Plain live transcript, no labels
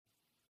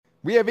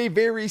We have a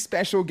very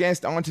special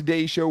guest on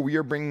today's show. We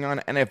are bringing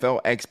on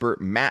NFL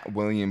expert Matt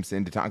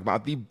Williamson to talk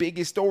about the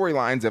biggest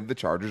storylines of the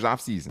Chargers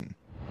offseason.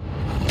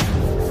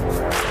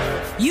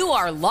 You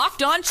are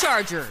Locked On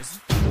Chargers,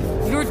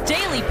 your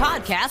daily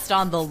podcast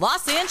on the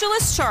Los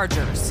Angeles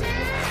Chargers,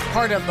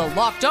 part of the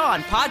Locked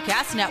On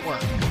Podcast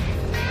Network,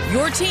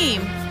 your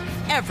team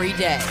every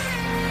day.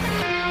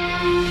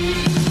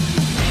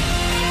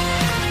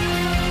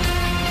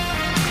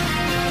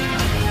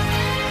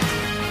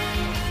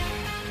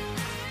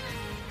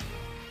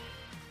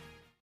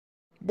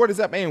 What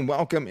is up, and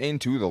welcome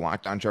into the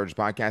Locked On Chargers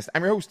podcast.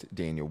 I'm your host,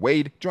 Daniel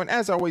Wade, joined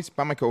as always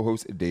by my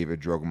co-host, David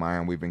Drogemeyer,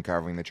 and we've been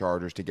covering the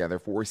Chargers together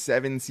for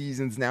 7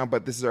 seasons now,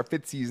 but this is our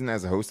 5th season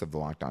as a host of the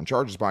Locked On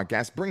Chargers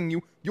podcast, bringing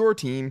you your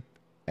team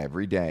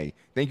every day.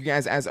 Thank you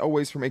guys, as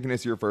always, for making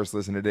us your first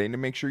listen today, and to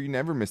make sure you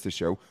never miss the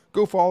show,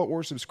 go follow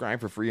or subscribe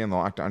for free on the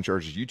Locked On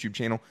Chargers YouTube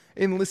channel,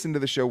 and listen to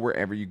the show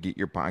wherever you get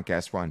your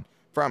podcast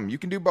from. You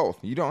can do both.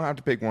 You don't have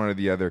to pick one or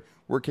the other.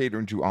 We're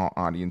catering to all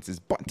audiences,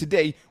 but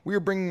today we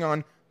are bringing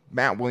on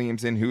Matt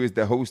Williamson, who is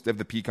the host of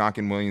the Peacock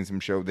and Williamson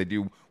show. They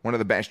do one of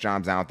the best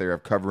jobs out there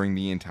of covering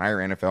the entire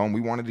NFL, and we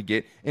wanted to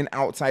get an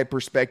outside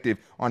perspective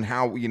on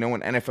how,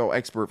 an NFL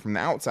expert from the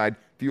outside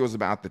feels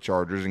about the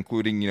Chargers,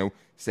 including,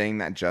 saying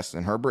that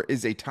Justin Herbert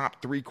is a top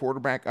 3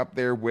 quarterback up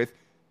there with,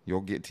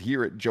 you'll get to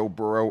hear it, Joe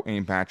Burrow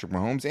and Patrick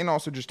Mahomes, and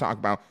also just talk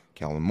about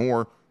Kellen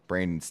Moore,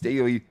 Brandon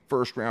Staley,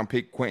 first-round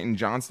pick Quentin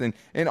Johnston,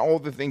 and all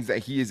the things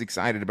that he is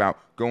excited about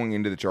going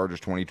into the Chargers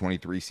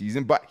 2023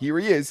 season. But here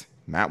he is,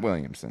 Matt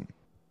Williamson.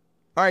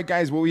 All right,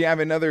 guys, well, we have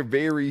another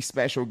very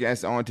special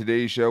guest on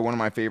today's show, one of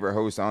my favorite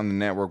hosts on the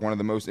network, one of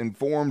the most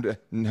informed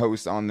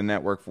hosts on the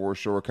network for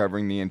sure,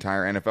 covering the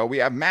entire NFL. We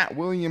have Matt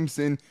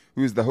Williamson,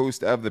 who is the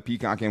host of the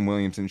Peacock and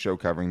Williamson show,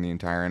 covering the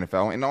entire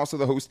NFL, and also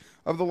the host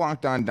of the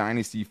Locked On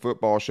Dynasty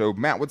football show.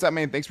 Matt, what's up,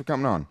 man? Thanks for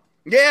coming on.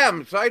 Yeah,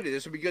 I'm excited.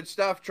 This will be good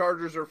stuff.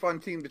 Chargers are a fun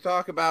team to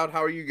talk about.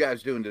 How are you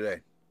guys doing today?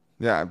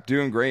 Yeah,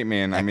 doing great,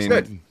 man. I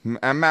mean,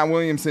 Matt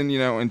Williamson,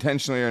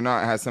 intentionally or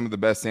not, has some of the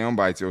best sound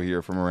bites you'll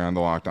hear from around the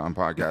Locked On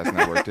Podcast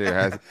Network, too.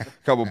 Has a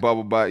couple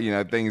bubble butt,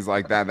 things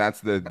like that.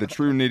 That's the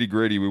true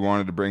nitty-gritty we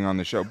wanted to bring on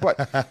the show. But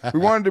we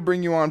wanted to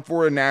bring you on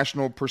for a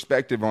national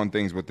perspective on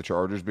things with the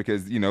Chargers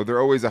because, they're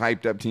always a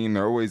hyped-up team.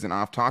 They're always an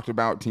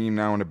oft-talked-about team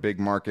now in a big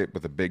market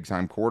with a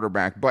big-time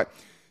quarterback. But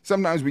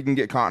sometimes we can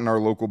get caught in our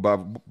local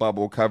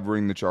bubble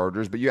covering the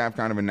Chargers, but you have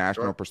kind of a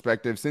national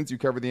perspective since you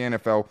cover the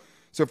NFL.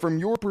 So from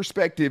your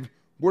perspective,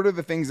 what are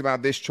the things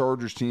about this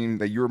Chargers team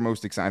that you're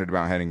most excited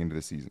about heading into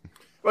the season?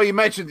 Well, you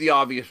mentioned the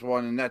obvious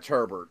one, and that's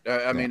Herbert.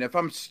 I mean, if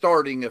I'm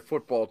starting a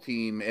football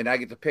team and I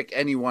get to pick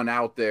anyone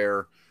out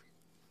there,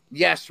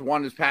 yes,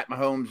 one is Pat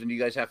Mahomes, and you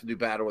guys have to do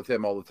battle with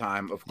him all the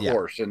time, of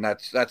course, and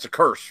that's a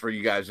curse for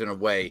you guys in a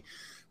way.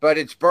 But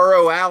it's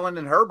Burrow, Allen,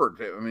 and Herbert.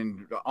 I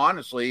mean,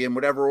 honestly, in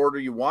whatever order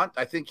you want,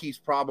 I think he's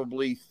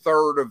probably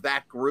third of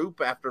that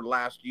group after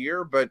last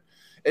year, but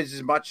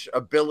as much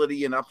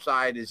ability and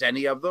upside as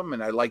any of them,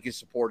 and I like his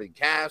supporting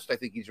cast. I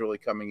think he's really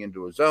coming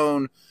into his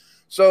own.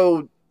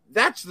 So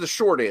that's the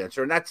short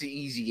answer, and that's the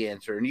easy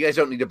answer. And you guys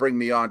don't need to bring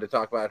me on to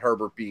talk about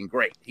Herbert being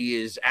great. He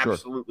is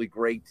absolutely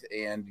great,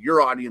 and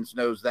your audience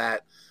knows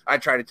that. I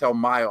try to tell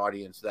my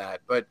audience that.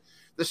 But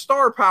the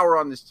star power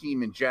on this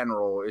team in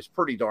general is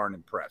pretty darn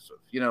impressive.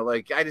 We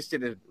just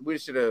did a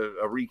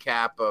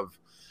recap of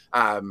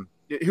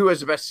who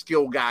has the best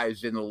skill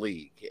guys in the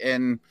league,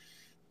 and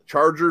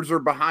Chargers are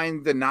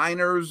behind the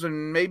Niners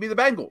and maybe the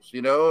Bengals,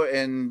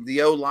 and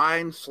the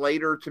O-line,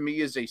 Slater, to me,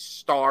 is a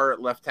star at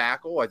left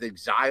tackle. I think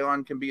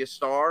Zion can be a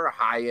star, a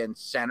high-end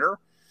center.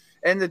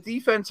 And the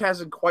defense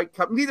hasn't quite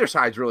come – neither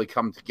side's really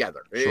come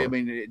together, I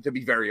mean, to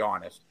be very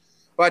honest.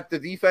 But the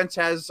defense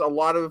has a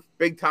lot of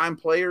big-time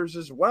players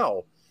as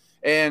well.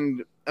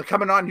 And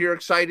coming on here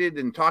excited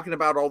and talking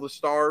about all the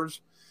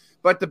stars.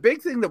 But the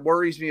big thing that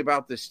worries me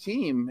about this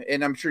team,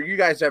 and I'm sure you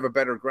guys have a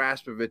better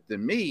grasp of it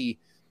than me,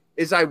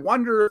 is I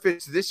wonder if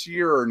it's this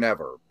year or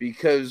never,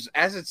 because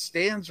as it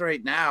stands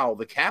right now,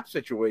 the cap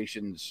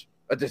situation's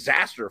a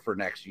disaster for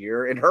next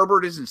year, and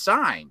Herbert isn't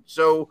signed.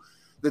 So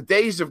the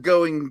days of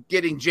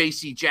getting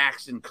J.C.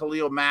 Jackson,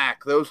 Khalil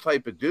Mack, those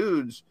type of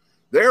dudes,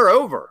 they're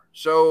over.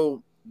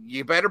 So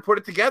you better put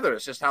it together.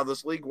 It's just how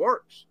this league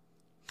works.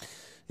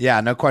 Yeah,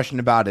 no question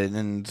about it.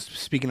 And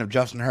speaking of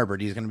Justin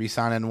Herbert, he's going to be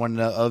signing one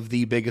of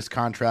the biggest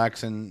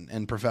contracts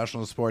in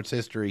professional sports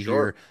history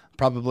here,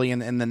 probably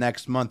in the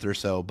next month or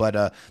so.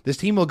 But this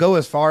team will go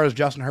as far as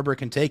Justin Herbert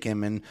can take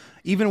him. And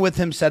even with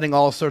him setting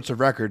all sorts of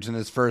records in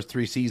his first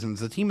 3 seasons,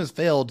 the team has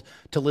failed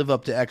to live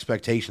up to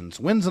expectations.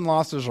 Wins and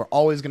losses are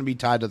always going to be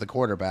tied to the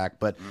quarterback.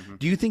 But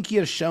do you think he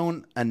has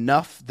shown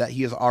enough that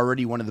he is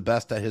already one of the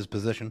best at his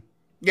position?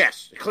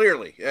 Yes,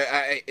 clearly.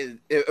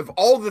 Of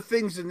all the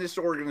things in this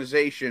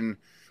organization,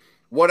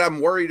 what I'm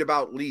worried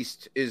about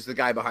least is the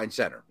guy behind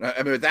center.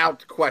 I mean,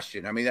 without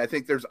question. I mean, I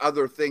think there's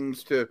other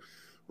things to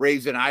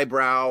raise an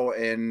eyebrow.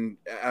 And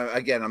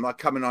again, I'm not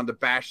coming on to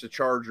bash the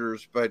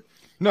Chargers, but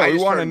no, we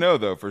want to know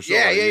though for sure.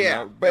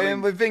 Yeah. But I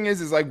mean, the thing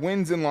is like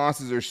wins and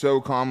losses are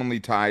so commonly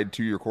tied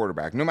to your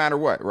quarterback, no matter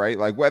what, right?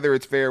 Like whether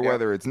it's fair,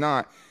 whether it's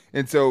not.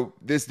 And so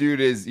this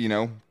dude is,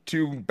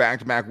 2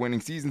 back-to-back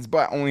winning seasons,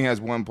 but only has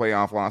 1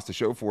 playoff loss to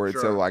show for it.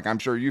 Sure. So, like, I'm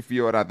sure you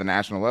feel it at the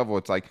national level.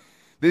 It's like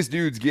this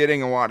dude's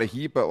getting a lot of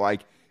heat, but,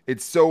 like,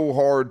 it's so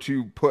hard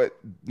to put,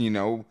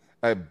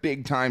 a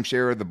big-time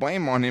share of the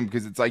blame on him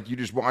because it's like you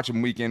just watch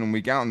him week in and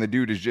week out, and the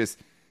dude is just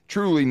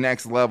truly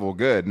next-level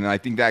good. And I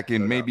think that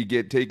can maybe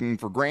get taken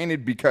for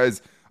granted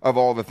because of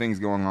all the things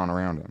going on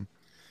around him.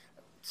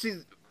 See,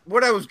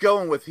 what I was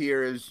going with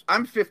here is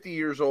I'm 50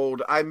 years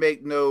old. I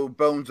make no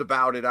bones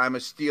about it. I'm a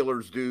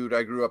Steelers dude.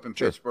 I grew up in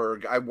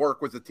Pittsburgh. I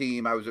work with the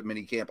team. I was at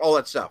minicamp, all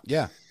that stuff.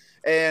 Yeah.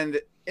 And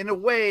in a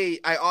way,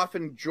 I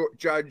often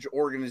judge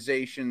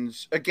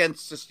organizations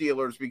against the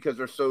Steelers because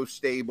they're so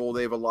stable.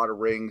 They have a lot of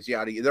rings,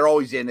 yada. They're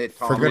always in it.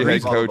 For good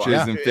head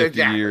coaches in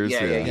 50 years.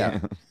 Yeah.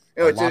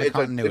 It's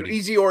an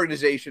easy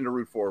organization to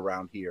root for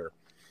around here.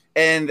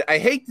 And I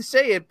hate to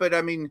say it, but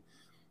I mean,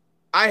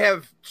 I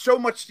have so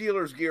much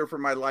Steelers gear for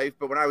my life,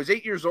 but when I was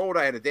 8 years old,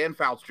 I had a Dan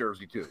Fouts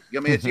jersey too. I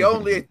mean, it's the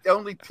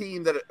only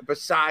team that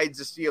besides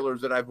the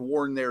Steelers that I've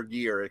worn their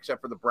gear,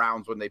 except for the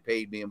Browns when they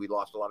paid me and we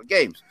lost a lot of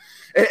games.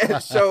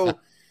 And so,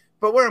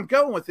 but where I'm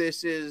going with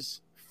this is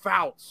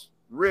Fouts,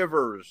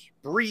 Rivers,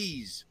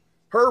 Breeze,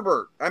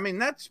 Herbert. I mean,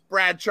 that's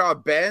Bradshaw,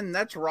 Ben,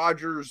 that's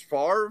Rodgers,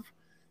 Favre.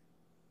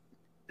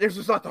 There's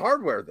just not the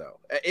hardware, though.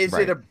 Is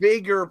it a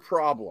bigger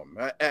problem?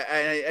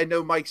 I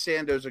know Mike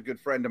Sando's a good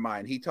friend of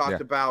mine. He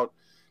talked about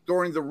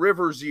during the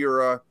Rivers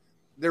era,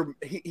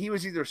 he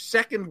was either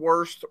second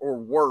worst or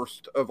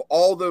worst of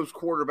all those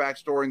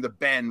quarterbacks during the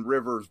Ben,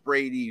 Rivers,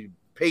 Brady,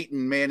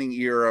 Peyton Manning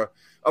era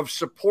of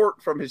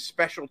support from his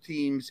special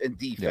teams and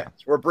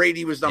defense, where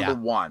Brady was number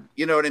one.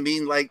 You know what I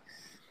mean? Like,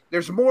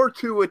 there's more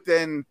to it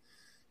than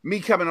me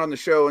coming on the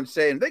show and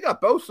saying, they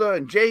got Bosa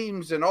and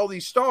James and all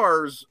these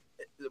stars.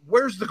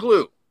 Where's the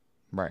glue?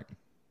 Right.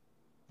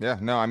 Yeah,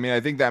 no, I mean,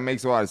 I think that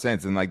makes a lot of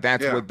sense. And, like,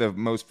 that's what the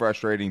most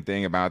frustrating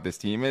thing about this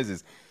team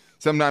is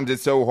sometimes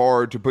it's so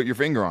hard to put your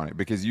finger on it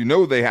because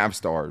they have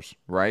stars,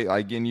 right?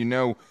 Like,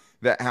 and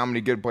that how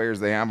many good players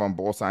they have on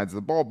both sides of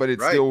the ball, but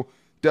it still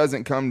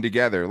doesn't come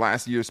together.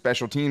 Last year,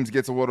 special teams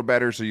gets a little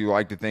better, so you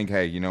like to think,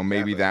 hey,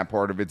 maybe that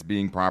part of it's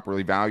being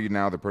properly valued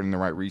now. They're putting the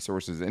right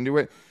resources into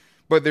it.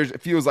 But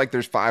it feels like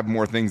there's 5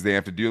 more things they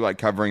have to do, like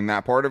covering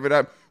that part of it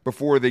up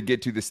before they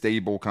get to the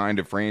stable kind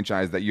of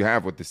franchise that you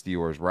have with the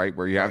Steelers, right?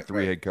 Where you have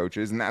 3 head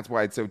coaches, and that's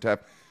why it's so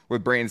tough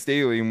with Brandon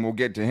Staley, and we'll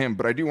get to him.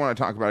 But I do want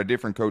to talk about a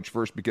different coach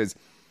first because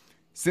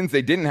since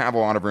they didn't have a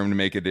lot of room to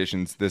make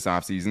additions this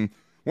offseason,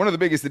 one of the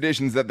biggest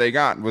additions that they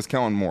got was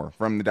Kellen Moore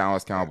from the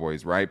Dallas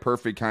Cowboys, right?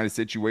 Perfect kind of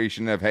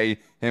situation of, hey,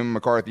 him and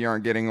McCarthy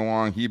aren't getting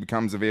along. He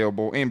becomes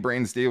available. And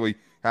Brandon Staley,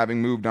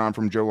 having moved on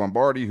from Joe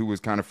Lombardi, who was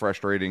kind of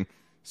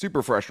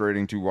super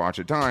frustrating to watch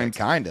at times.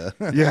 Kinda.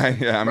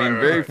 Yeah. I mean,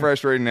 very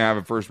frustrating to have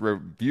a first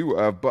review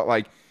of. But,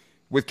 like,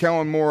 with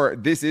Kellen Moore,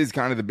 this is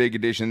kind of the big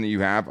addition that you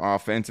have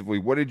offensively.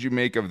 What did you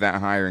make of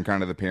that hire and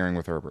kind of the pairing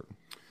with Herbert?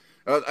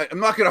 I'm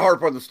not going to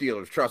harp on the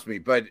Steelers, trust me,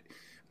 but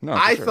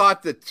I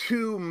thought the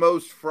 2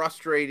 most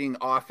frustrating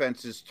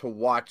offenses to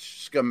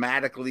watch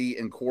schematically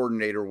and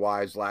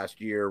coordinator-wise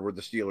last year were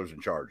the Steelers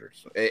and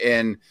Chargers.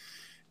 And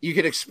you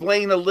can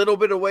explain a little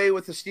bit away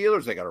with the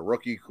Steelers. They got a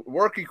rookie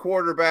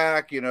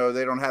quarterback. They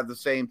don't have the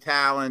same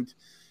talent.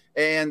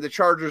 And the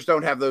Chargers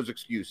don't have those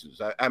excuses.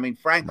 I mean,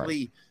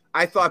 frankly,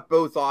 I thought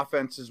both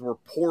offenses were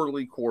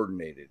poorly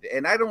coordinated.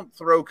 And I don't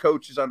throw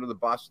coaches under the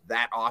bus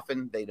that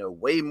often. They know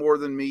way more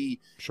than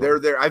me. Sure. They're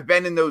there. I've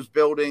been in those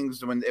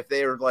buildings if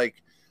they're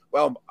like,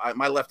 well,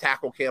 my left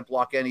tackle can't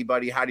block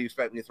anybody. How do you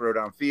expect me to throw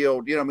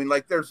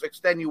downfield? There's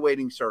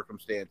extenuating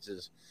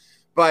circumstances.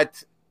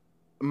 But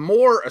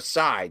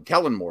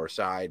Kellen Moore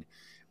aside,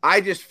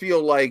 I just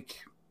feel like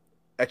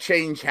a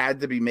change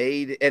had to be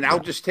made, and I'll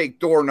just take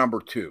door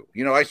number 2.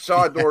 I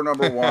saw door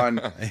number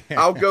 1.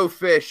 I'll go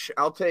fish.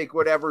 I'll take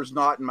whatever's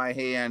not in my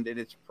hand, and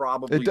it's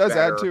probably it does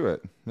better. Add to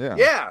it.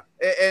 Yeah.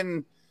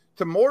 And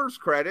to Moore's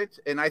credit,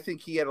 and I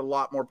think he had a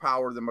lot more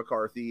power than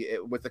McCarthy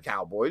with the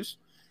Cowboys.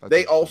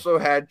 They also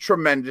had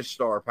tremendous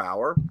star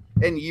power,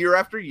 and year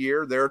after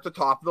year, they're at the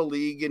top of the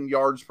league in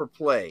yards per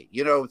play.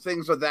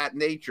 Things of that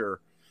nature.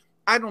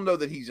 I don't know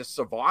that he's a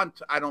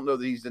savant. I don't know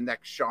that he's the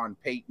next Sean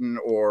Payton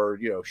or,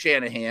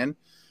 Shanahan,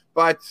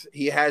 but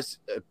he has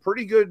a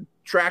pretty good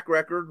track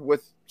record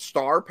with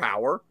star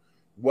power,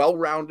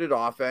 well-rounded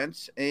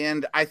offense,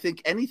 and I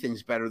think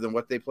anything's better than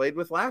what they played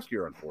with last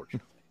year,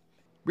 unfortunately.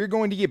 We're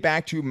going to get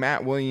back to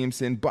Matt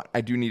Williamson, but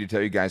I do need to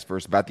tell you guys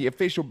first about the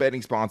official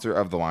betting sponsor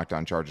of the Locked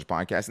On Chargers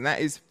podcast, and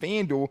that is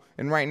FanDuel.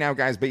 And right now,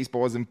 guys,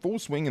 baseball is in full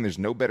swing, and there's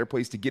no better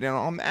place to get in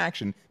on the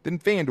action than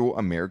FanDuel,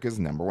 America's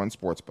 #1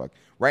 sportsbook.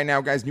 Right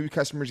now, guys, new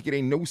customers get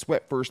a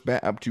no-sweat first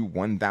bet up to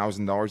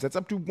 $1,000. That's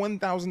up to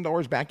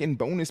 $1,000 back in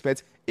bonus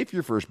bets. If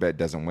your first bet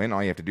doesn't win,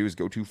 all you have to do is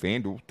go to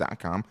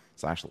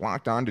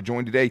FanDuel.com/lockedon to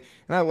join today.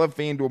 And I love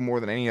FanDuel more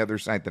than any other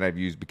site that I've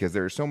used because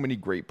there are so many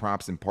great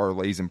props and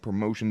parlays and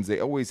promotions they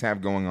always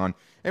have going on.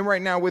 And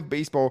right now with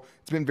baseball,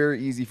 it's been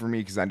very easy for me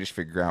because I just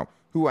figure out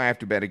who I have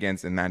to bet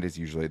against, and that is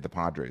usually the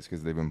Padres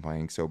because they've been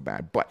playing so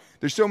bad. But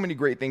there's so many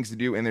great things to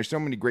do, and there's so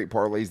many great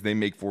parlays they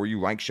make for you,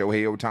 like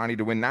Shohei Ohtani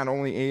to win not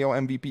only AL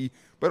MVP,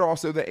 but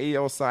also the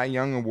AL Cy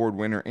Young Award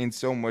winner, and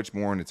so much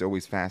more. And it's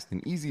always fast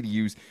and easy to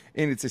use,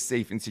 and it's a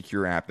safe and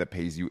secure app that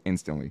pays you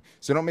instantly.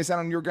 So don't miss out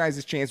on your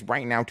guys' chance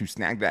right now to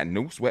snag that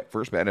no-sweat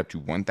first bet up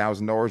to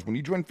 $1,000 when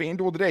you join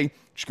FanDuel today.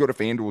 Just go to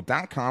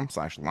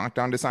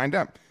FanDuel.com/lockedon to sign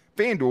up.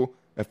 FanDuel,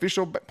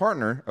 official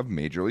partner of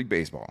Major League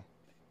Baseball.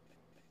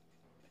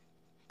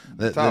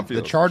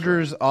 The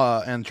Chargers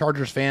and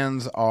Chargers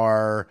fans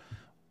are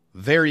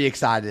very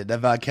excited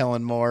about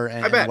Kellen Moore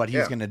and what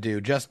he's going to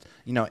do. Just,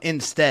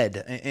 instead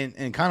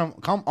and kind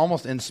of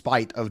almost in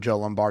spite of Joe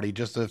Lombardi,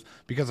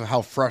 because of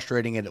how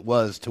frustrating it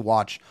was to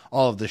watch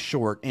all of the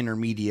short,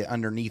 intermediate,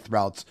 underneath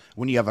routes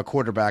when you have a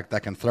quarterback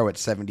that can throw it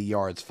 70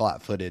 yards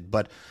flat-footed.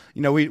 But,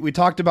 we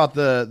talked about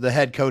the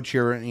head coach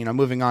here,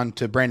 moving on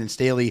to Brandon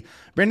Staley.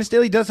 Brandon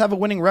Staley does have a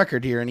winning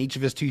record here in each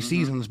of his two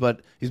seasons, but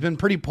he's been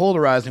pretty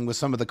polarizing with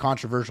some of the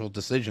controversial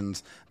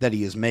decisions that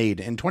he has made.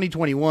 In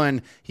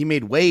 2021, he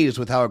made waves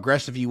with how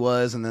aggressive he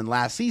was, and then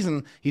last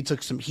season, he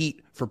took some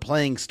heat for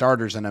playing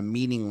starters in a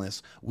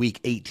meaningless Week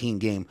 18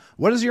 game.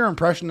 What is your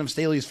impression of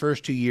Staley's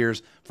first 2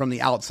 years from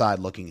the outside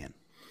looking in?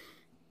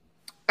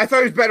 I thought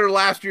he was better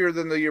last year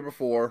than the year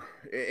before,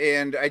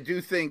 and I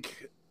do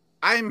think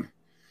I'm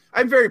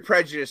very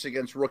prejudiced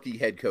against rookie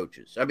head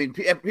coaches. I mean,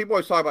 people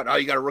always talk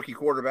about, you got a rookie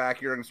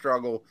quarterback, you're going to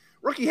struggle.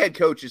 Rookie head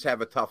coaches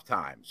have a tough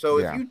time. So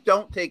if you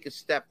don't take a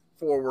step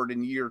forward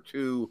in year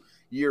 2,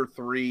 year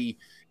 3,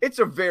 it's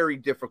a very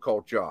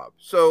difficult job.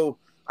 So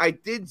I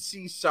did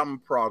see some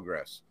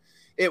progress.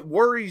 It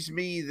worries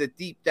me that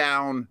deep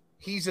down,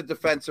 he's a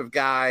defensive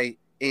guy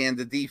and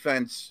the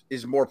defense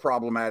is more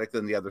problematic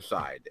than the other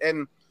side.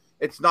 And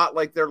it's not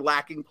like they're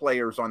lacking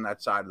players on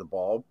that side of the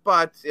ball,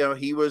 but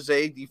he was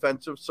a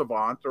defensive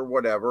savant or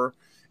whatever,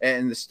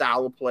 and the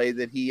style of play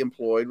that he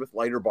employed with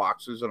lighter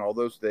boxes and all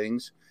those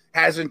things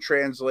hasn't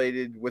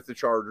translated with the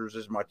Chargers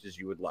as much as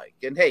you would like.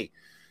 And hey,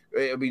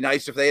 it'd be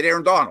nice if they had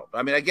Aaron Donald.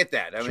 I mean, I get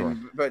that. I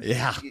mean, but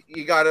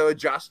you got to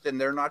adjust, and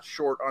they're not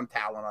short on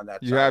talent on that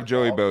side. You have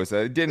Joey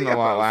Bosa. It didn't a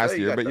lot last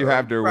year, but you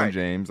have Derwin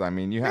James. I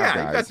mean, you have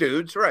guys. You got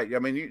dudes, right? I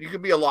mean, you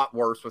could be a lot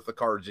worse with the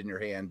cards in your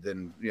hand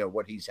than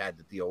what he's had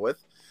to deal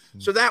with.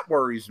 So that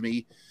worries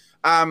me.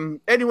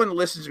 Anyone that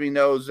listens to me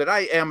knows that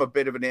I am a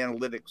bit of an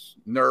analytics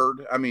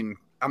nerd. I mean,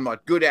 I'm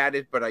not good at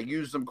it, but I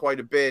use them quite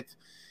a bit.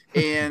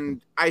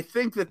 And I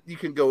think that you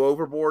can go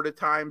overboard at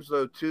times,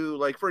 though, too.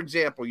 Like, for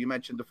example, you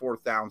mentioned the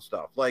fourth down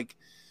stuff. Like,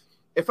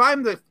 if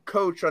I'm the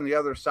coach on the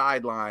other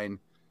sideline,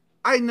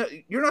 I know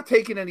you're not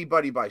taking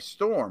anybody by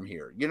storm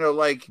here.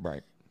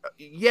 Right.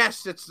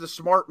 Yes, it's the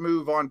smart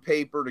move on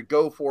paper to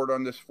go for it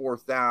on this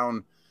fourth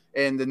down,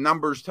 and the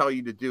numbers tell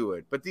you to do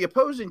it. But the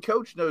opposing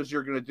coach knows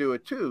you're going to do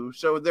it, too.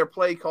 So their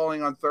play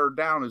calling on third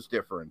down is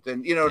different.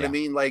 And you know what I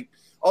mean? Like,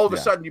 all of a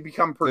sudden you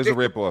become predictable. There's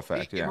a ripple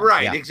effect. Yeah.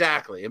 Right,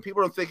 exactly. And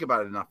people don't think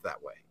about it enough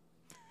that way.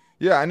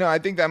 Yeah, I know. I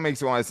think that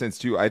makes a lot of sense,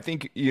 too. I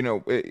think,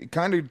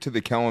 kind of to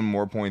the Kellen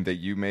Moore point that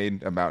you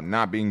made about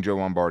not being Joe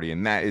Lombardi,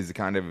 and that is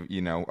kind of,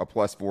 a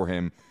plus for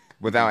him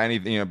without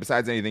anything,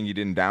 besides anything he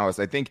did in Dallas.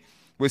 I think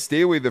with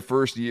Staley the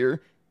first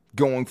year,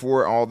 going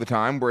for it all the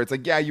time, where it's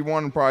like, you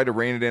want him probably to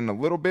rein it in a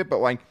little bit, but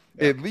like,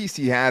 at least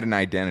he had an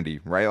identity,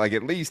 right? Like,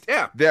 at least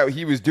that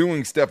he was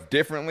doing stuff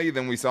differently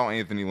than we saw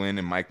Anthony Lynn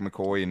and Mike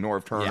McCoy and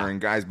Norv Turner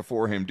and guys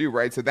before him do,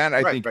 right? So that,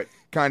 I think,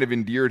 kind of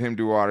endeared him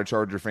to a lot of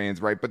Charger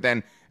fans, right? But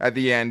then at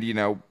the end, he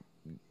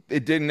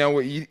didn't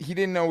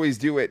always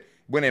do it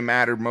when it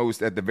mattered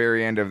most at the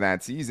very end of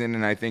that season,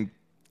 and I think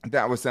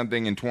that was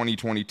something in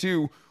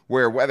 2022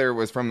 where whether it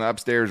was from the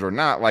upstairs or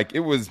not, like, it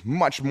was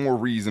much more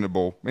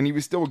reasonable, and he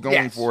was still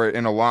going for it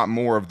in a lot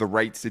more of the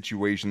right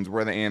situations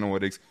where the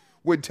analytics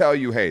would tell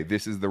you, hey,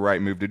 this is the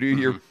right move to do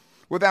here,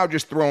 without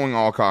just throwing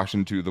all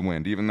caution to the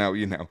wind, even though,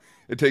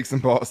 it takes some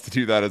balls to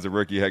do that as a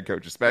rookie head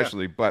coach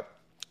especially. But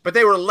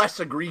they were less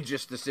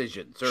egregious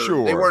decisions.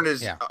 Or they weren't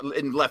as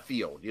in left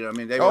field. You know what I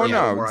mean? They were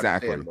more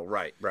understandable.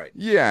 Right.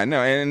 Yeah,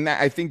 no, and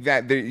I think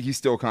that he's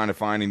still kind of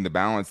finding the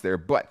balance there.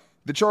 But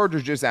the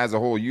Chargers, just as a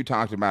whole, you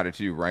talked about it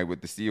too, right? With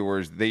the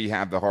Steelers, they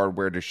have the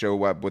hardware to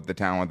show up with the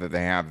talent that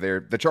they have there.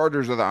 The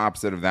Chargers are the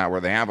opposite of that,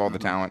 where they have all the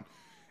talent,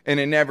 and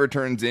it never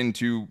turns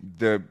into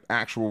the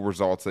actual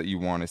results that you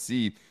want to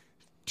see.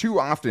 Too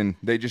often,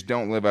 they just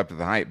don't live up to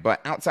the hype.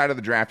 But outside of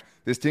the draft,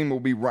 this team will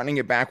be running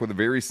it back with a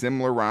very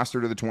similar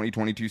roster to the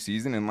 2022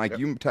 season. And like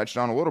you touched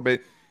on a little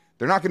bit,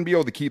 they're not going to be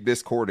able to keep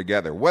this core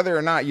together. Whether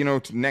or not,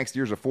 next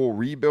year's a full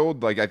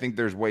rebuild, like, I think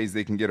there's ways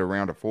they can get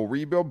around a full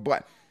rebuild,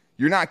 but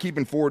you're not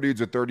keeping 4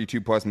 dudes with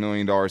 $32+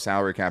 million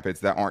salary cap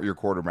hits that aren't your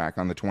quarterback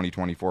on the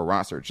 2024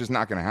 roster. It's just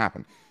not going to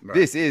happen. Right.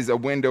 This is a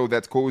window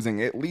that's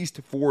closing, at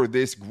least for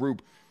this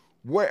group.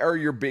 What are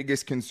your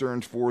biggest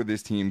concerns for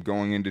this team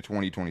going into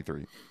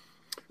 2023?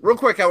 Real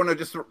quick, I want to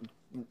just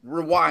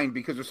rewind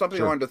because there's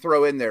something I wanted to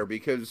throw in there,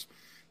 because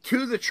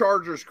to the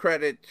Chargers'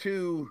 credit,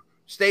 to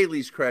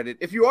Staley's credit,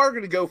 if you are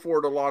going to go for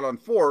it a lot on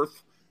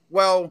fourth,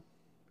 well,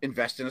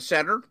 invest in a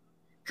center,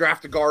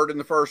 draft a guard in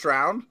the first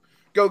round,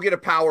 go get a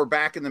power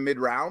back in the mid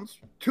rounds.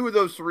 2 of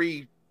those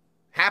 3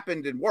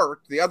 happened and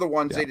worked. The other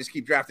ones, they just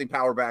keep drafting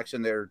power backs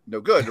and they're no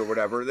good or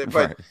whatever.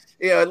 But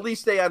at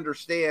least they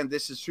understand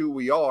this is who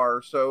we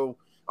are. So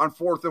on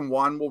 4th and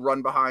 1, we'll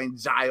run behind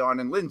Zion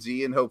and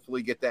Lindsey and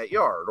hopefully get that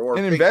yard.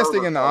 And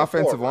investing in the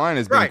offensive line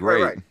has been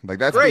great. Right. Like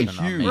that's been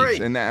huge,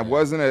 and that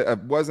wasn't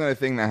a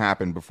thing that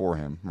happened before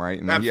him,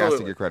 right? And he has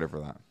to get credit for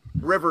that.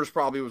 Rivers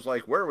probably was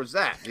like, "Where was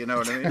that?" You know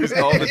what I mean?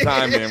 All the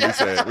time, man. We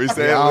say it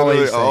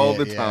literally all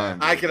the time.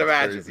 I can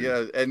imagine.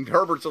 Yeah, and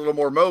Herbert's a little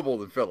more mobile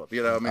than Phillip.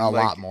 You know, I mean, a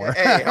lot more.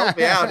 Hey, help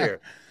me out here.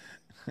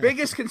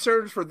 Biggest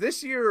concerns for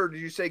this year, or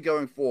did you say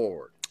going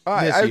forward?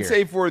 I would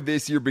say for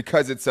this year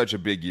because it's such a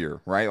big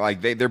year, right?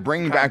 Like they're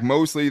bringing back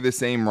mostly the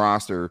same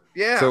roster.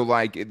 Yeah. So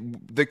like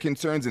the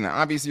concerns in that,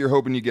 obviously you're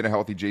hoping you get a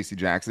healthy J.C.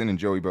 Jackson and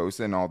Joey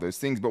Bosa and all those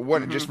things. But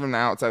what just from the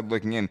outside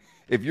looking in,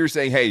 if you're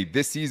saying, hey,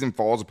 this season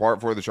falls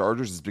apart for the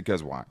Chargers, it's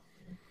because why?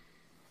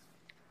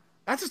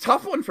 That's a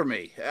tough one for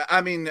me.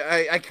 I mean,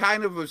 I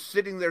kind of was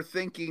sitting there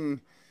thinking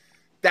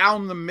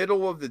down the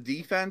middle of the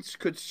defense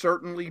could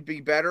certainly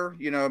be better.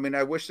 You know, I mean,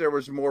 I wish there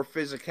was more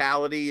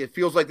physicality. It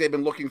feels like they've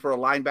been looking for a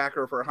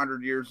linebacker for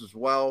 100 years as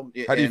well.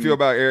 How do you feel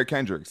about Eric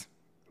Kendricks?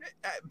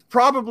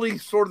 Probably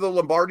sort of the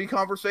Lombardi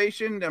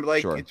conversation. I'm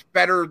like, It's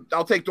better.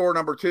 I'll take door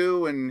number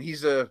 2. And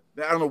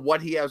I don't know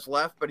what he has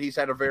left, but he's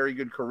had a very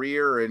good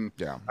career. And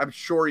I'm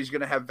sure he's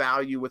going to have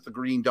value with the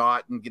green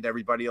dot and get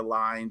everybody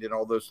aligned and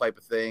all those type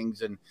of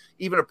things. And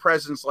even a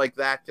presence like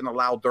that can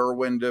allow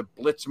Derwin to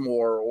blitz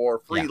more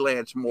or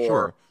freelance more.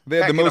 Sure. They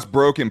had the most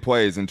broken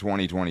plays in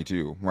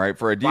 2022, right?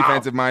 For a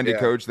defensive-minded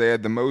coach, they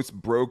had the most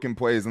broken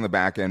plays in the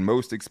back end,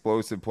 most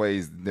explosive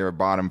plays. They're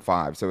bottom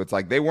 5. So it's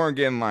like they weren't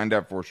getting lined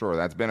up for sure.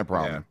 That's been a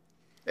problem.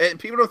 Yeah. And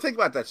people don't think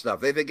about that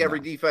stuff. They think every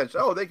defense,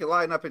 they can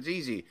line up. It's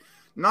easy.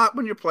 Not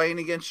when you're playing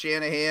against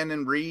Shanahan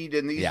and Reed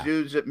and these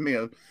dudes that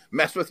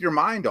mess with your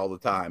mind all the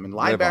time. And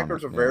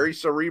linebackers are very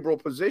cerebral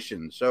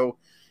position. So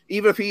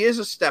even if he is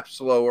a step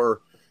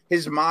slower,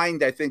 his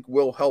mind, I think,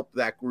 will help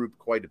that group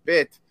quite a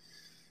bit.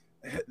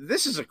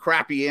 This is a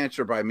crappy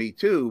answer by me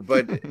too,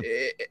 but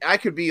I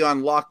could be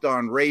on Locked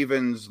On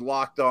Ravens,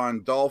 Locked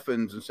On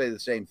Dolphins and say the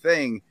same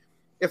thing.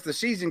 If the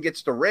season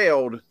gets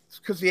derailed, it's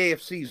because the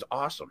AFC is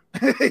awesome.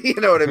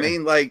 You know what I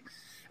mean? Like,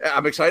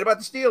 I'm excited about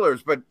the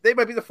Steelers, but they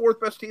might be the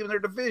 4th best team in their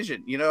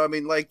division. You know, I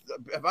mean, like,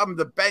 if I'm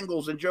the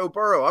Bengals and Joe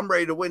Burrow, I'm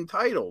ready to win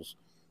titles.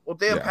 Well,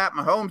 Pat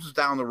Mahomes is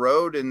down the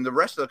road, and the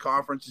rest of the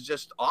conference is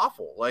just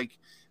awful. Like,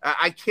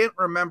 I can't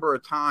remember a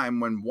time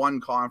when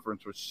one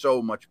conference was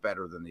so much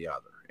better than the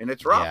other. And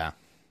it's rough.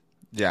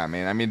 Yeah,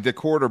 man. I mean, the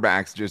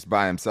quarterbacks just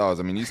by themselves.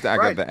 I mean, you stack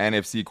up the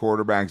NFC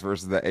quarterbacks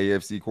versus the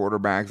AFC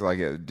quarterbacks. Like,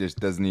 it just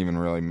doesn't even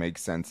really make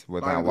sense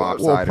with how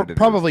lopsided it is.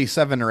 Probably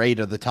 7 or 8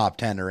 of the top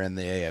 10 are in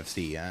the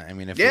AFC. I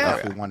mean, if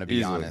we want to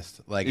be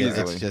honest. Like,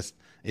 it's just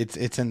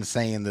it's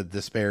insane the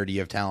disparity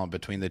of talent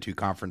between the two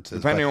conferences.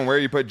 Depending on where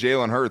you put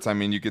Jalen Hurts, I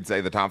mean, you could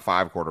say the top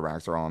 5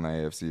 quarterbacks are all in the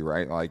AFC,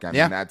 right? Like, I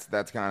mean,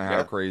 that's kind of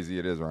how crazy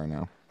it is right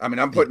now. I mean,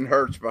 I'm putting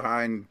Hurts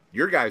behind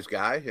your guys'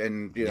 guy,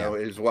 and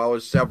as well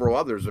as several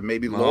others, and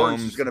maybe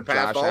Lawrence is going to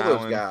pass Josh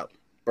Allen. Those guys.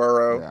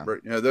 Burrow,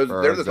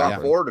 they're the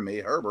top 4 to me.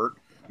 Herbert,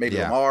 maybe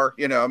Lamar.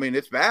 You know, I mean,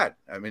 it's bad.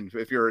 I mean,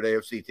 if you're an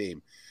AFC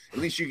team, at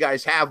least you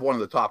guys have one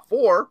of the top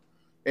 4,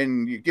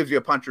 and it gives you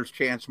a puncher's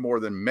chance more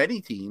than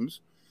many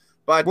teams.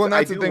 But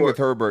that's the thing with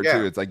Herbert,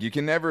 too. It's like you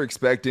can never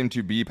expect him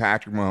to be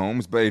Patrick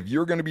Mahomes, but if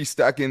you're going to be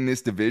stuck in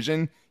this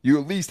division, you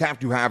at least have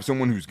to have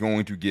someone who's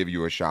going to give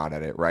you a shot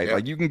at it, right?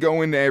 Like you can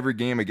go into every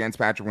game against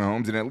Patrick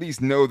Mahomes and at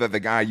least know that the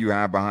guy you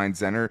have behind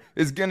center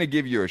is going to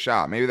give you a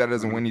shot. Maybe that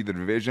doesn't win you the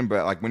division,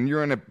 but like when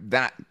you're in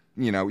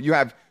you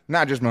have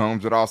not just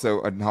Mahomes, but also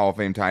a Hall of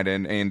Fame tight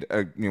end and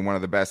one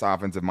of the best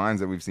offensive minds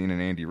that we've seen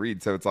in Andy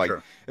Reid. So it's like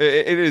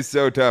it is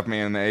so tough,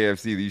 man, in the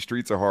AFC. These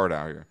streets are hard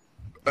out here.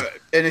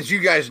 And as you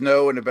guys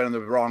know and have been on the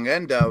wrong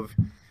end of,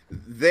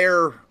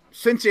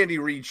 since Andy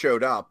Reid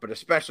showed up, but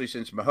especially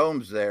since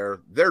Mahomes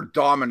their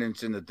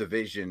dominance in the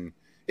division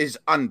is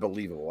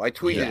unbelievable. I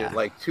tweeted it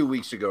like 2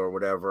 weeks ago or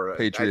whatever.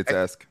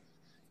 Patriots-esque.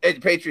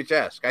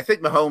 Patriots-esque. I think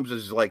Mahomes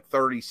is like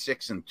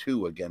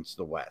 36-2 against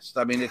the West.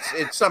 I mean,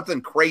 it's something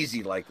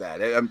crazy like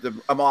that.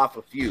 I'm off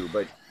a few,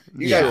 but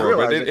you guys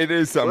realize but it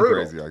is something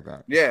crazy like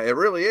that. Yeah, it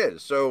really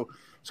is. So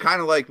it's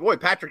kind of like, boy,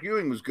 Patrick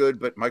Ewing was good,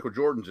 but Michael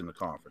Jordan's in the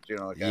conference.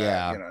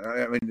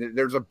 I mean,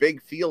 there's a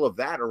big feel of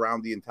that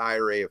around the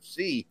entire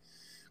AFC.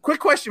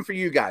 Quick question for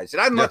you guys,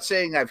 and I'm not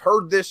saying I've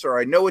heard this or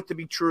I know it to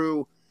be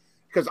true,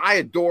 because I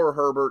adore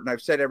Herbert and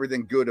I've said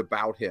everything good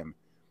about him.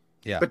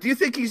 Yeah. But do you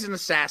think he's an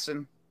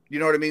assassin? You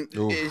know what I mean?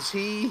 Ooh. Is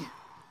he?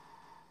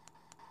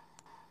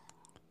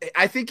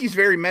 I think he's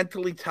very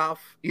mentally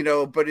tough,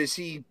 but is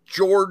he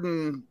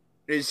Jordan?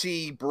 Is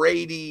he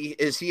Brady?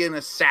 Is he an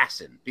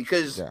assassin?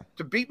 Because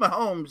to beat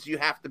Mahomes, you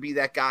have to be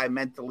that guy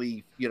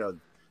mentally.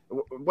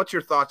 What's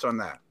your thoughts on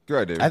that? Go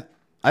ahead, David.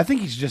 I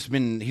think he's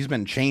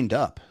been chained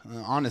up.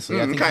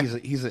 Honestly, I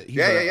think he's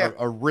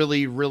a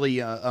really, really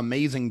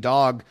amazing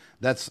dog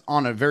that's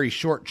on a very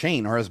short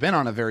chain or has been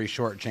on a very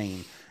short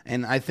chain.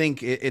 And I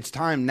think it's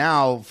time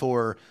now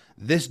for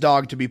this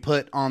dog to be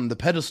put on the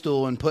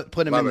pedestal and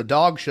put him in the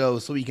dog show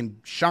so he can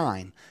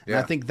shine. And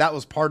I think that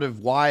was part of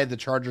why the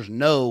Chargers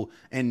knew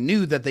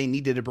that they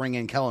needed to bring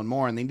in Kellen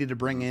Moore, and they needed to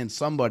bring in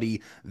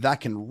somebody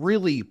that can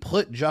really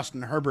put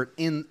Justin Herbert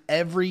in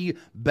every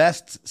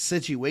best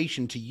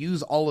situation to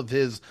use all of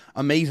his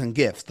amazing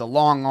gifts, the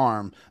long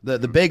arm, the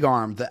big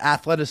arm, the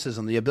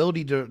athleticism, the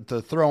ability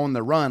to throw on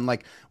the run.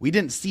 Like, we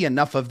didn't see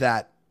enough of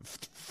that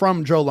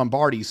from Joe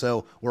Lombardi,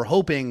 so we're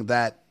hoping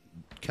that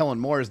Kellen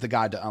Moore is the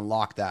guy to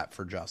unlock that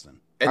for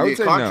Justin. And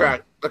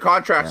the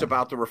contract's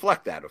about to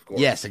reflect that, of course.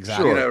 Yes,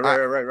 exactly. Sure.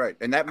 Right.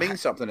 And that means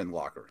something in the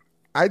locker room.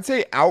 I'd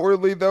say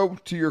outwardly, though,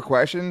 to your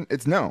question,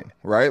 it's no,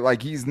 right?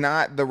 Like, he's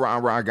not the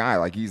rah-rah guy.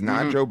 Like, he's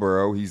not Joe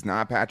Burrow. He's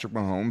not Patrick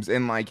Mahomes.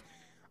 And, like,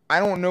 I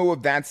don't know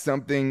if that's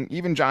something,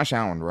 even Josh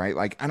Allen, right?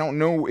 Like, I don't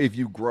know if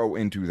you grow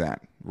into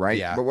that, right?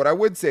 Yeah. But what I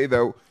would say,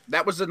 though,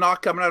 that was the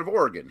knock coming out of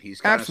Oregon.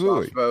 He's kind of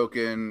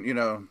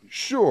soft-spoken,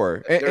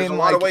 Sure. There's a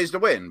lot of ways to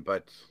win,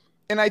 but...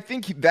 And I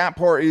think that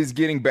part is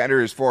getting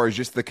better as far as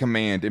just the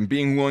command and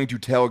being willing to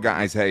tell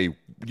guys, hey,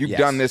 you've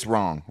done this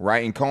wrong,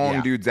 right? And calling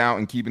dudes out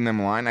and keeping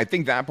them in line. I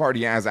think that part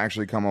he has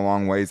actually come a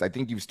long ways. I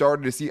think you've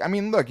started to see, I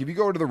mean, look, if you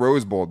go to the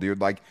Rose Bowl, dude,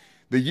 like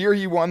the year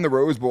he won the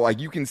Rose Bowl, like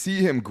you can see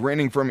him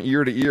grinning from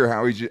ear to ear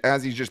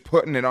as he's just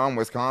putting it on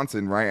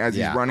Wisconsin, right? As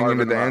he's running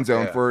into the end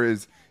zone for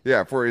his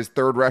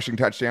third rushing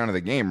touchdown of the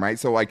game, right?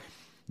 So like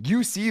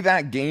you see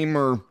that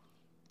gamer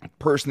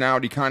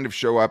personality kind of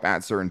show up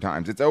at certain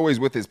times. It's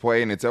always with his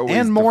play, and it's always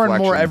and more and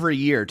more every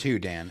year too,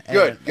 Dan.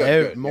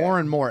 Good. More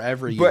and more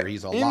every year.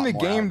 He's a lot more in the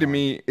game. To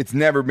me, it's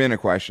never been a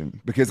question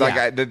because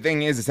the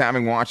thing is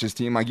having watched his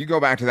team. Like you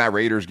go back to that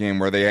Raiders game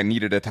where they had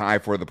needed a tie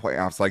for the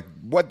playoffs. Like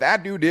what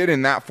that dude did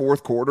in that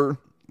fourth quarter,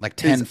 like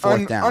 10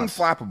 fourth downs,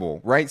 unflappable,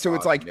 right? So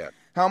it's like.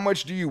 How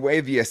much do you weigh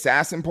the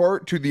assassin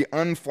part to the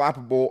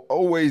unflappable,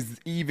 always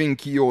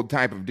even-keeled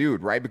type of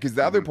dude, right? Because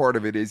the other part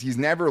of it is he's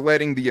never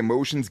letting the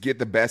emotions get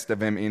the best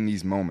of him in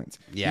these moments.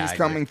 Yeah, he's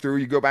coming through.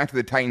 You go back to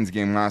the Titans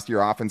game last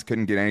year, offense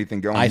couldn't get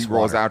anything going. He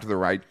rolls out to the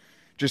right,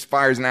 just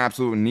fires an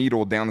absolute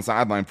needle down the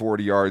sideline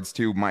 40 yards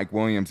to Mike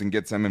Williamson and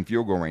gets him in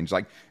field goal range.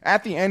 Like,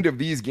 at the end of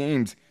these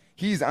games,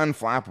 he's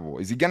unflappable.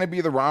 Is he going to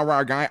be the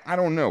rah-rah guy? I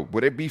don't know.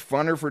 Would it be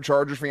funner for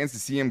Chargers fans to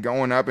see him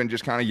going up and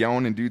just kind of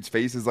yelling in dudes'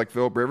 faces like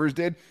Phillip Rivers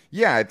did?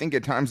 Yeah, I think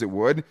at times it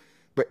would.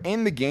 But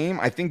in the game,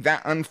 I think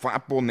that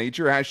unflappable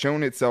nature has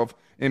shown itself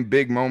in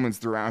big moments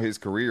throughout his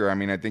career. I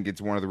mean, I think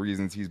it's one of the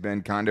reasons he's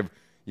been kind of,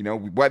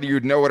 whether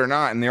you'd know it or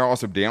not, and they're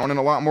also down in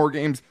a lot more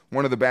games,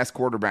 one of the best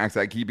quarterbacks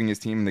at keeping his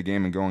team in the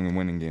game and going and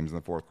winning games in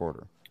the fourth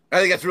quarter. I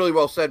think that's really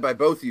well said by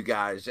both you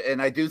guys.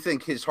 And I do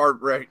think his heart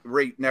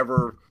rate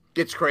never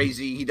gets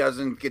crazy. He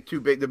doesn't get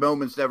too big. The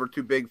moment's never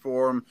too big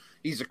for him.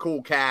 He's a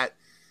cool cat.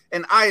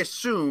 And I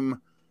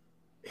assume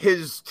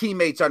his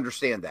teammates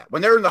understand that.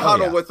 When they're in the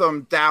huddle with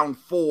him down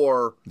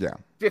 4,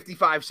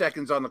 55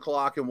 seconds on the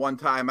clock and one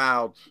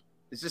timeout,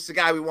 is this the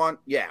guy we want?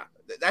 Yeah.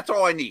 That's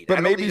all I need.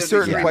 But maybe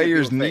certain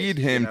players need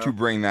him to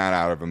bring that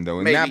out of him, though.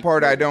 And that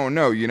part, I don't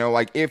know.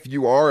 Like if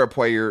you are a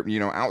player,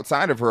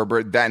 outside of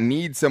Herbert that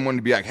needs someone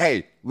to be like,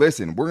 hey,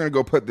 listen, we're going to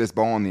go put this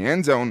ball in the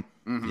end zone.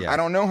 I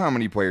don't know how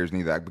many players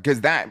need that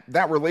because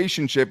that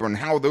relationship and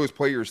how those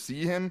players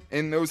see him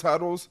in those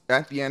huddles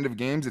at the end of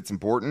games, it's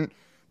important.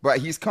 But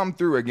he's come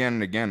through again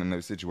and again in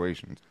those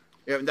situations.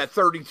 Yeah, that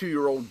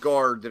 32-year-old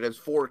guard that has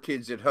 4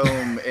 kids at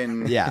home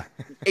and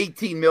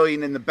 $18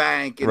 million in the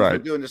bank and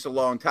been doing this a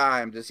long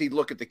time. Does he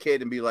look at the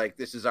kid and be like,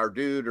 "This is our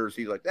dude," or is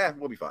he like,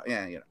 "We'll be fine"?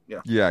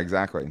 Yeah,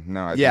 exactly.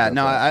 No,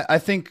 I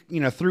think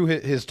through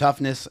his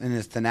toughness and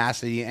his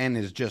tenacity and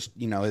his just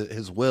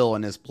his will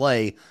and his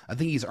play, I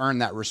think he's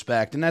earned that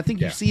respect. And I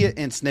think you see it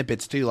in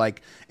snippets too,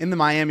 like in the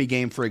Miami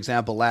game, for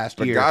example,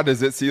 last year. God,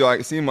 does it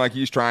seem like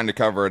he's trying to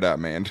cover it up,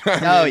 man?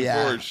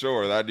 For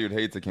sure, that dude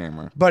hates a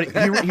camera. But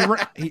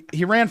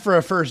he ran for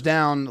a first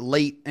down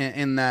late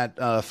in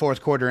that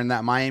fourth quarter in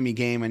that Miami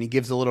game, and he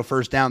gives a little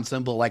first down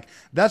symbol. Like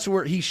that's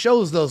where he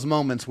shows those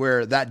moments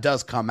where that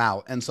does come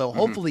out. And so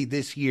hopefully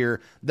this year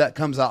that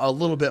comes out a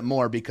little bit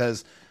more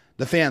because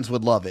the fans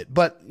would love it.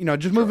 But,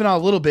 just moving on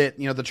a little bit,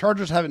 the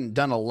Chargers haven't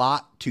done a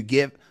lot to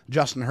give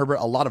Justin Herbert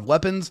a lot of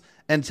weapons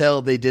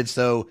until they did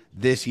so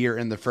this year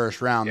in the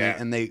first round.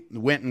 And they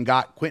went and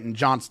got Quentin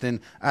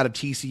Johnston out of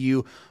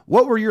TCU.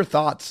 What were your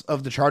thoughts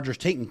of the Chargers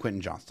taking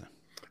Quentin Johnston?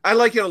 I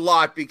like it a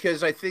lot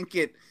because I think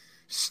it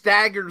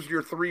staggers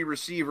your 3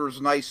 receivers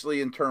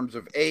nicely in terms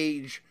of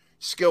age,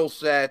 skill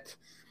set,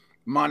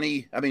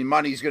 money. I mean,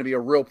 money's going to be a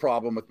real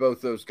problem with both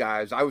those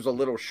guys. I was a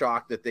little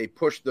shocked that they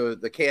pushed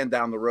the can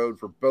down the road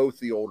for both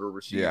the older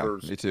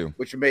receivers. Yeah, me too.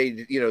 Which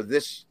made,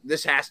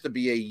 this has to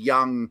be a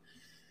young,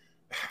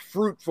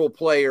 fruitful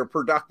player,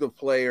 productive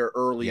player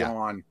early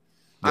on.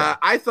 Yeah.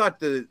 I thought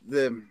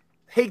the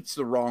hate's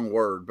the wrong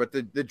word, but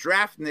the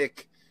draft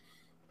nick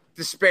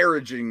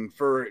disparaging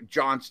for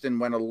Johnston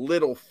went a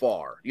little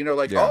far.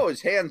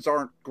 His hands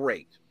aren't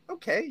great.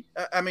 Okay.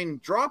 I mean,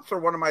 drops are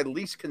one of my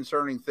least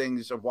concerning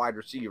things of wide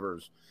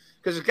receivers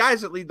because the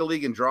guys that lead the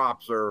league in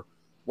drops are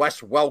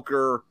Wes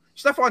Welker.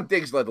 Stephon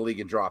Diggs led the league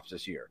in drops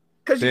this year.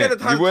 Because you get a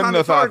ton, you wouldn't ton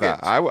have of thought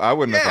targets. that. I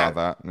wouldn't have thought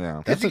that.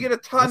 Yeah. Because you get a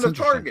ton of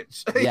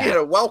targets. Yeah.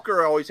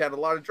 Welker always had a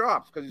lot of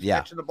drops because he's Yeah.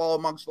 catching the ball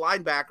amongst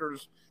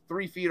linebackers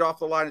 3 feet off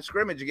the line of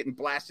scrimmage and getting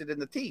blasted in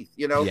the teeth,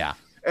 you know? Yeah.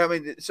 I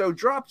mean, so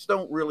drops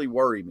don't really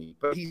worry me,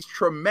 but he's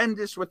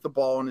tremendous with the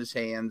ball in his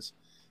hands.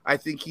 I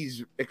think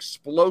he's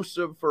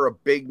explosive for a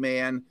big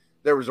man.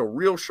 There was a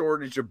real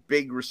shortage of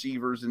big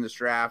receivers in this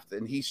draft,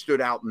 and he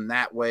stood out in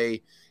that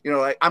way. You know,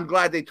 like, I'm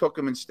glad they took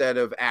him instead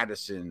of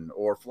Addison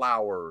or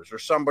Flowers or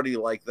somebody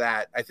like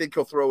that. I think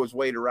he'll throw his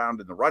weight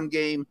around in the run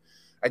game.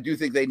 I do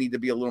think they need to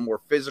be a little more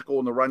physical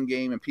in the run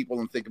game, and people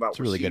don't think about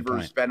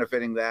receivers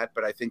benefiting that,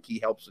 but I think he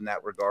helps in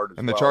that regard as well.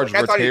 And the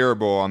Chargers were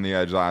terrible on the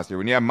edge last year.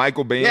 When you have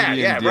Michael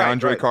Bandy and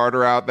DeAndre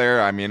Carter out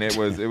there, I mean, it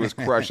was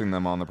crushing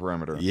them on the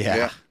perimeter.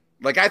 Yeah.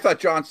 Like, I thought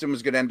Johnston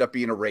was going to end up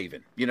being a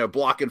Raven, you know,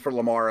 blocking for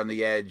Lamar on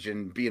the edge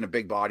and being a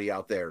big body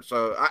out there.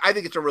 So I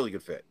think it's a really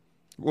good fit.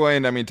 Well,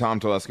 and I mean, Tom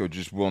Telesco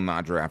just will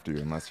not draft you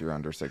unless you're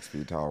under 6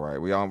 feet tall, right?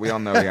 We all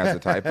know he has the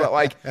type. But,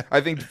 like, I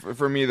think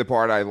for me, the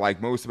part I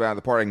like most about it,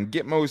 the part I can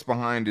get most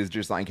behind is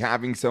just, like,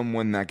 having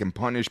someone that can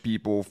punish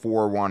people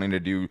for wanting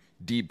to do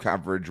deep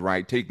coverage,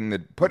 right?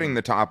 Putting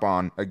the top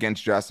on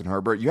against Justin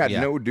Herbert. You had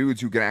no dudes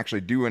who could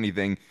actually do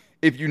anything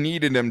if you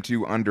needed him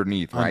to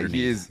underneath, right?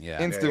 He is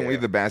instantly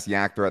the best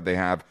yak threat they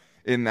have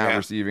in that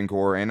receiving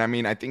core. And, I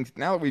mean, I think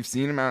now that we've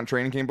seen him out in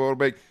training camp a little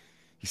bit,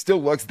 he still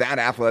looks that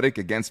athletic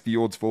against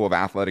fields full of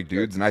athletic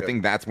dudes. And I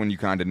think that's when you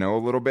kind of know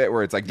a little bit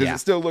where it's like, does it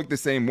still look the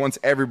same once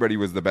everybody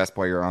was the best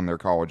player on their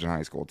college and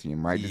high school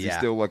team, right? Does he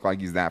still look like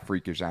he's that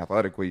freakish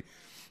athletically?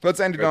 Let's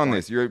end it on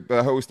this. You're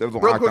the host of the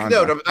Real Locked quick On.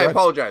 note, I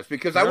apologize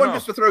because I wanted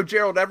just to throw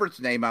Gerald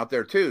Everett's name out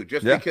there too,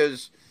 just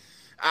because,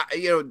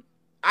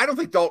 I don't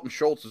think Dalton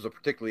Schultz is a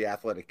particularly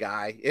athletic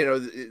guy. You know,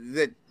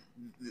 that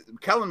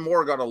Kellen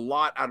Moore got a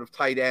lot out of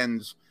tight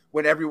ends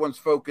when everyone's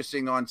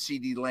focusing on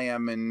CeeDee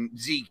Lamb and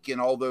Zeke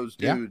and all those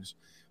dudes.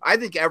 I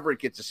think Everett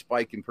gets a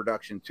spike in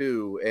production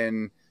too,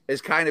 and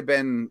has kind of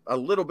been a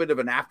little bit of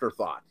an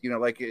afterthought. You know,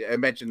 like I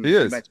mentioned. He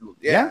is.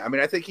 I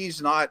mean, I think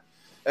he's not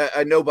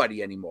a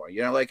nobody anymore.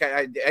 You know, like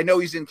I know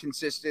he's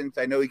inconsistent.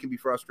 I know he can be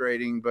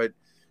frustrating, but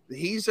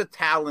he's a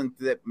talent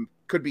that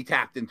could be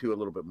tapped into a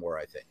little bit more,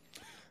 I think.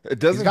 It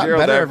doesn't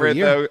Gerald Everett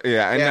though.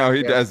 Yeah, I know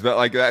he does, but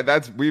like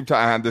that's we've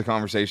had the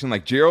conversation.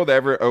 Like Gerald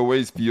Everett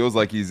always feels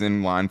like he's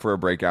in line for a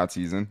breakout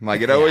season.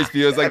 Like it always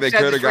feels like they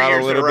could have got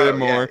a little bit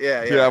more.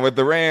 Yeah, with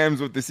the Rams,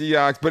 with the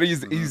Seahawks, but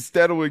he's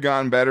steadily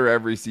gotten better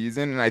every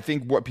season. And I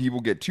think what people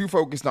get too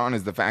focused on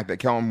is the fact that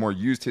Kellen Moore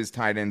used his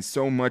tight ends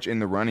so much in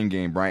the running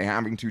game, right?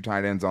 Having 2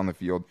 tight ends on the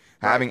field,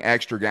 having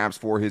extra gaps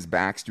for his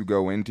backs to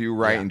go into,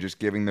 right, and just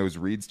giving those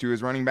reads to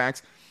his running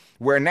backs.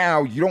 Where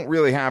now you don't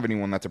really have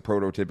anyone that's a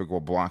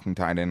prototypical blocking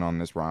tight end on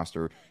this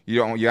roster.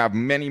 You have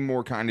many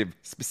more kind of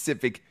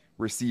specific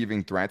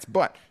receiving threats,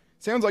 but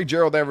sounds like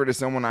Gerald Everett is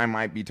someone I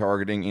might be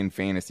targeting in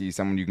fantasy,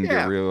 someone you can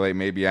get really late,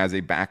 maybe as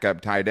a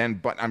backup tight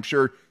end. But I'm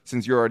sure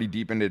since you're already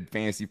deep into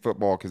fantasy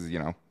football, because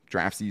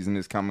draft season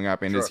is coming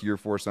up and is here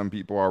for some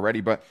people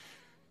already. But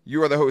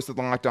you are the host of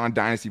the Locked On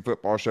Dynasty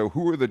Football Show.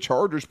 Who are the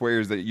Chargers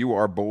players that you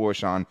are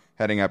bullish on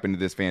heading up into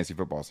this fantasy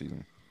football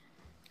season?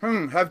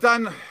 I've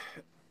done.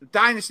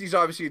 Dynasty's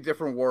obviously a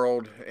different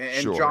world,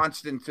 and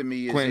Johnston to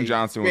me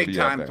is a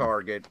big-time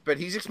target, but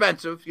he's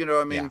expensive. You know,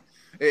 I mean,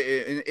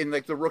 in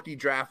like the rookie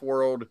draft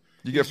world,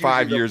 you get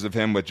 5 years of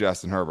him with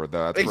Justin Herbert,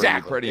 though.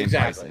 That's pretty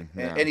enticing.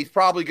 Yeah. And he's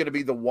probably going to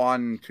be the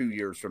 1-2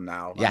 years from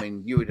now. Yeah. I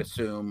mean, you would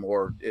assume,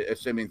 or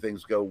assuming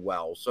things go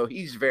well. So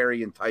he's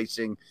very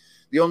enticing.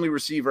 The only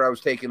receiver I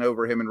was taking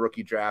over him in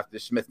rookie draft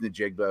is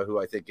Smith-Njigba, who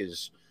I think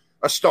is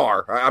a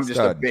star. I'm just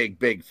a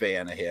big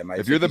fan of him.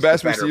 If you're the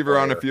best receiver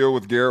on the field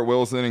with Garrett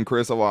Wilson and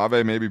Chris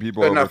Olave, maybe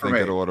people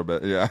overthink it a little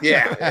bit. Yeah.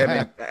 I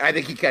mean, I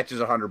think he catches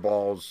 100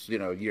 balls,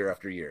 year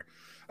after year.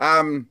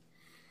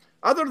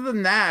 Other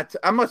than that,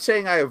 I'm not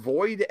saying I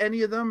avoid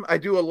any of them. I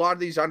do a lot of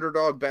these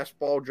underdog best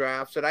ball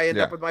drafts, and I end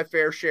up with my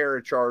fair share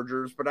of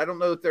Chargers, but I don't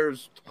know that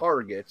there's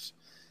targets.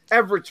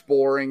 Everett's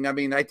boring. I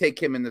mean, I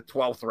take him in the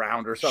 12th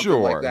round or something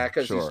like that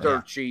because he's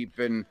dirt cheap.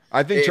 And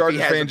I think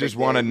Chargers fans just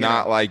want to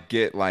not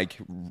get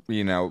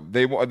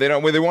they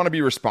want to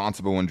be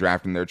responsible when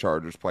drafting their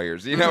Chargers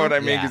players. You know what I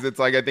mean? Because it's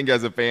like I think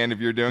as a fan, if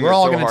you're doing we're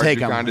all so going to hard, take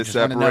you kind of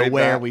separate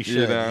where we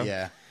should.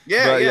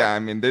 I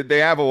mean, they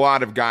have a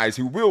lot of guys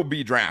who will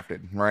be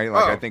drafted, right?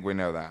 Like I think we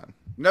know that,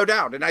 no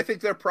doubt, and I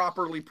think they're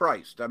properly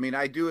priced. I mean,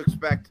 I do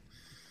expect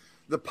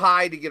the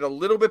pie to get a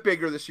little bit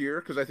bigger this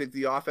year because I think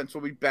the offense will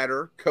be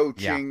better.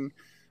 Coaching,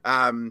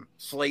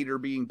 Slater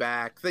being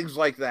back, things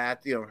like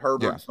that.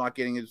 Herbert's not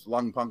getting his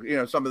lung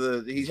puncture. Some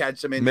of he's had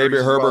some injuries.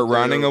 Maybe Herbert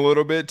running a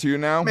little bit too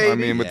now. Maybe. I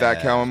mean, with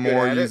that Kellen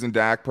Moore using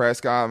Dak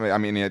Prescott. I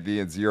mean, he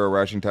had 0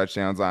 rushing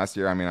touchdowns last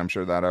year. I mean, I'm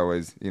sure that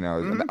always,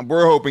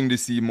 we're hoping to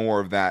see more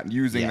of that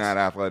using that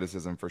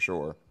athleticism for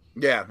sure.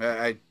 Yeah,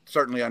 I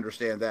certainly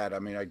understand that. I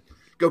mean, I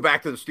go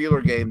back to the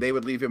Steeler game, they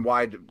would leave him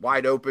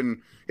wide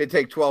open. He'd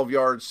take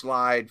 12-yard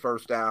slide,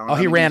 first down. Oh,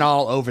 he ran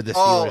all over the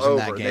Steelers in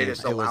that game. They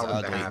just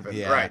allowed him to happen.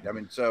 Yeah. Right. I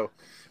mean, so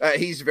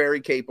he's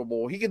very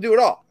capable. He can do it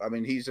all. I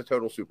mean, he's a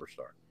total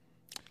superstar.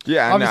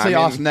 Yeah, obviously no,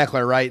 I mean, Austin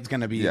Eckler, right? It's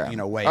going to be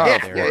way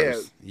out there.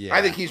 Yeah.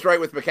 I think he's right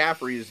with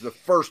McCaffrey is the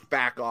first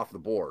back off the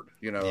board.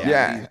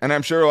 Yeah, and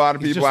I'm sure a lot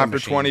of people after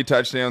 20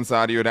 touchdowns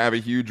thought he would have a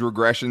huge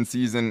regression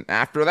season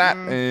after that,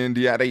 and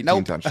he had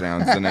 18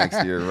 touchdowns the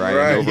next year, right?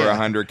 And over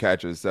 100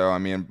 catches. So I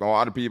mean, a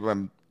lot of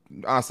people.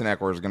 Austin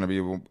Eckler is going to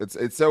be.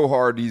 It's so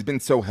hard. He's been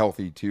so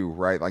healthy too,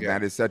 right? Like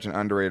that is such an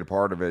underrated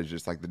part of it. It's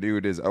just like the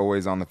dude is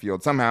always on the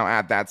field somehow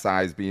at that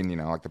size, being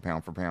like the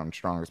pound for pound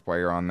strongest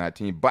player on that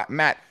team. But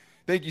Matt,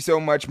 thank you so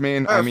much,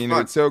 man. I mean,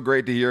 it's so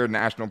great to hear a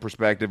national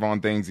perspective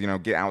on things.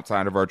 Get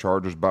outside of our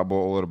Chargers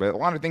bubble a little bit. A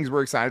lot of things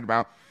we're excited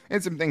about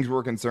and some things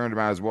we're concerned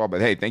about as well.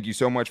 But hey, thank you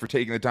so much for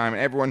taking the time.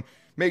 And everyone,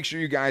 make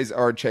sure you guys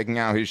are checking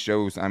out his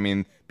shows. I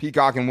mean,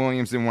 Peacock and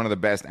Williamson, one of the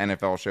best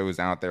NFL shows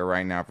out there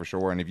right now for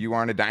sure. And if you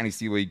are in a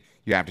Dynasty League,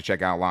 you have to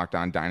check out Locked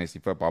On Dynasty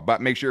Football.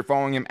 But make sure you're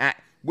following him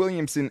at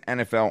Williamson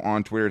NFL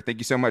on Twitter. Thank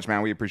you so much,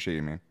 man. We appreciate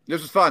it, man.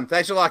 This was fun.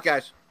 Thanks a lot,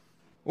 guys.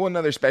 Well,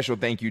 another special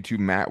thank you to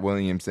Matt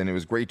Williamson. It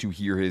was great to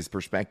hear his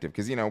perspective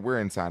because, we're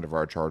inside of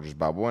our Chargers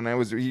bubble, and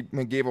he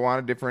gave a lot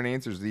of different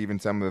answers to even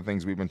some of the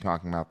things we've been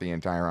talking about the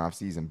entire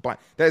offseason. But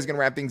that is going to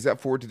wrap things up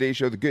for today's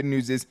show. The good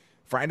news is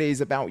Friday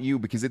is about you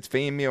because it's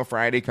Fan Mail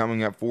Friday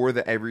coming up for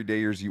the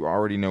everydayers you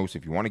already know. So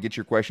if you want to get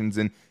your questions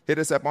in, hit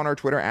us up on our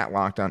Twitter at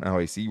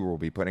LockedOnLAC, where we'll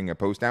be putting a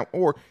post out,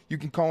 or you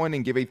can call in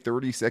and give a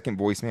 30-second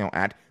voicemail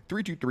at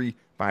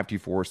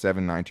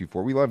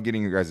 323-524-7924. We love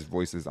getting your guys'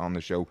 voices on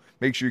the show.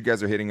 Make sure you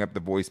guys are hitting up the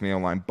voicemail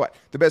line. But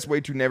the best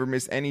way to never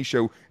miss any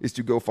show is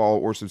to go follow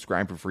or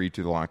subscribe for free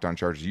to the Locked On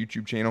Chargers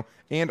YouTube channel,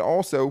 and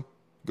also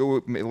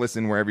go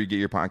listen wherever you get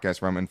your podcast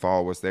from and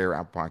follow us there,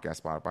 Apple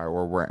Podcast, Spotify,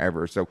 or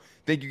wherever. So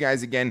thank you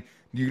guys again.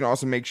 You can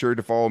also make sure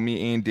to follow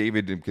me and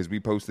David because we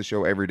post the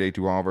show every day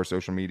to all of our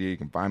social media. You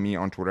can find me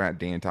on Twitter at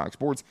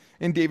DanTalkSports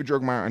and David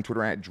Drogemeyer on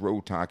Twitter at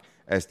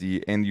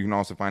DroTalkSD. And you can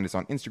also find us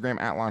on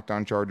Instagram at Locked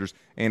On Chargers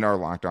and our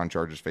Locked On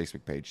Chargers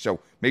Facebook page.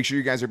 So make sure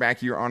you guys are back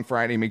here on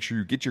Friday. Make sure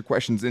you get your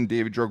questions in.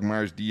 David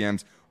Drogemeyer's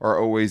DMs are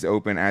always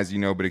open, as you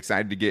know, but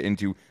excited to get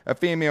into a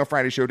Fan Mail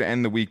Friday show to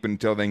end the week. But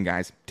until then,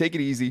 guys, take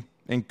it easy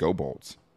and go Bolts.